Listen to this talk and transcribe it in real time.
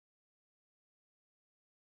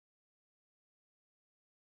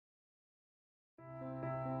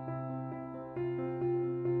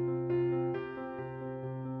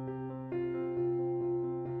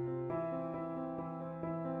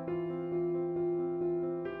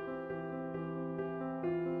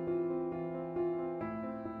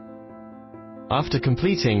After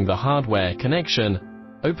completing the hardware connection,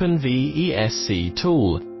 open VESC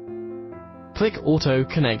tool. Click Auto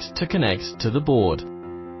Connect to connect to the board.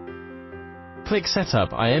 Click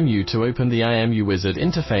Setup IMU to open the IMU Wizard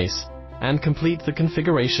interface and complete the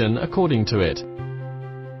configuration according to it.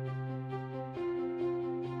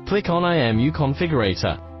 Click on IMU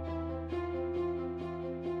Configurator.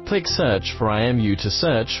 Click Search for IMU to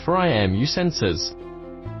search for IMU sensors.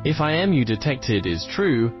 If IMU detected is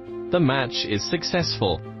true, the match is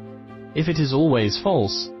successful. If it is always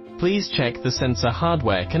false, please check the sensor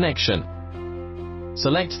hardware connection.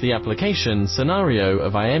 Select the application scenario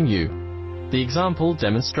of IMU. The example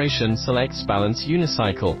demonstration selects Balance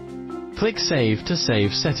Unicycle. Click Save to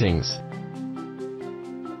save settings.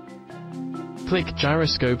 Click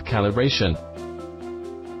Gyroscope Calibration.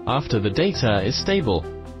 After the data is stable,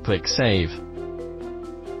 click Save.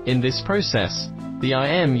 In this process, the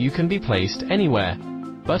IMU can be placed anywhere,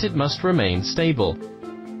 but it must remain stable.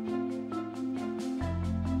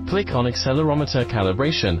 Click on Accelerometer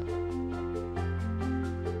Calibration.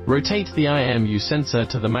 Rotate the IMU sensor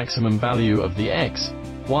to the maximum value of the X,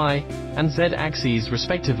 Y, and Z axes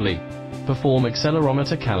respectively. Perform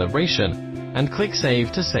accelerometer calibration, and click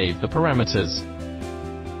Save to save the parameters.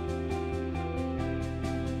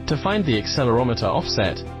 To find the accelerometer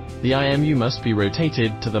offset, the IMU must be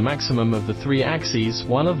rotated to the maximum of the 3 axes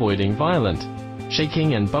while avoiding violent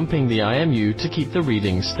shaking and bumping the IMU to keep the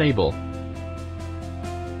reading stable.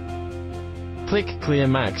 Click Clear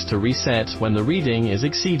Max to reset when the reading is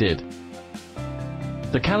exceeded.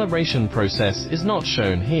 The calibration process is not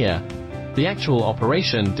shown here. The actual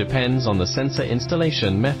operation depends on the sensor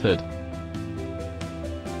installation method.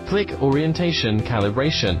 Click Orientation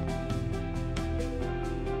Calibration.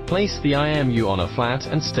 Place the IMU on a flat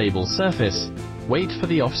and stable surface, wait for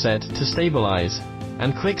the offset to stabilize,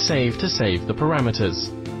 and click Save to save the parameters.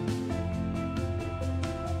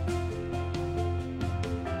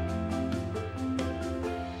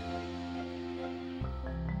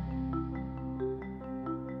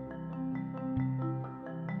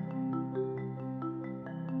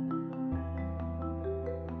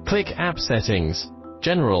 Click App Settings,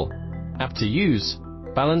 General, App to Use,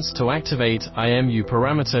 Balance to activate IMU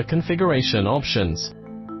parameter configuration options.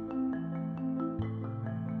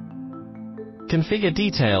 Configure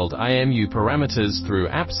detailed IMU parameters through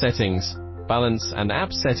App Settings, Balance and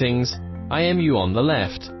App Settings, IMU on the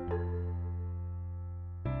left.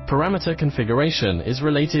 Parameter configuration is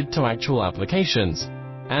related to actual applications,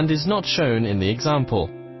 and is not shown in the example.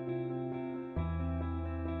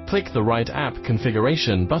 Click the Right App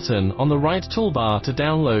Configuration button on the right toolbar to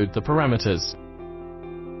download the parameters.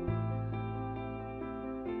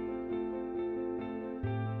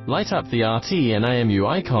 Light up the RT and IMU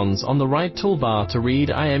icons on the right toolbar to read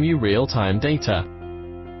IMU real-time data.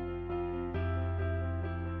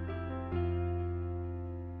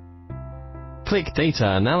 Click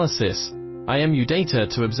Data Analysis, IMU Data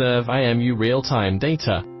to observe IMU real-time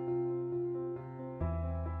data.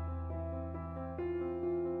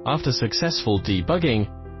 After successful debugging,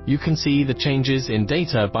 you can see the changes in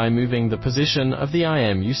data by moving the position of the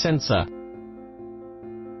IMU sensor.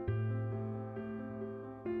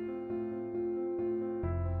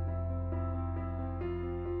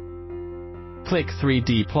 Click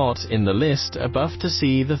 3D Plot in the list above to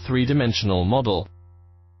see the three-dimensional model.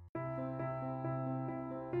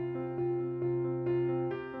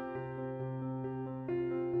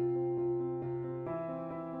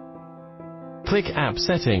 Click App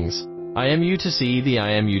Settings, IMU to see the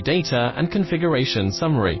IMU data and configuration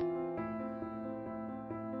summary.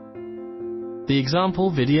 The example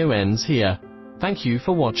video ends here. Thank you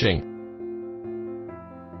for watching.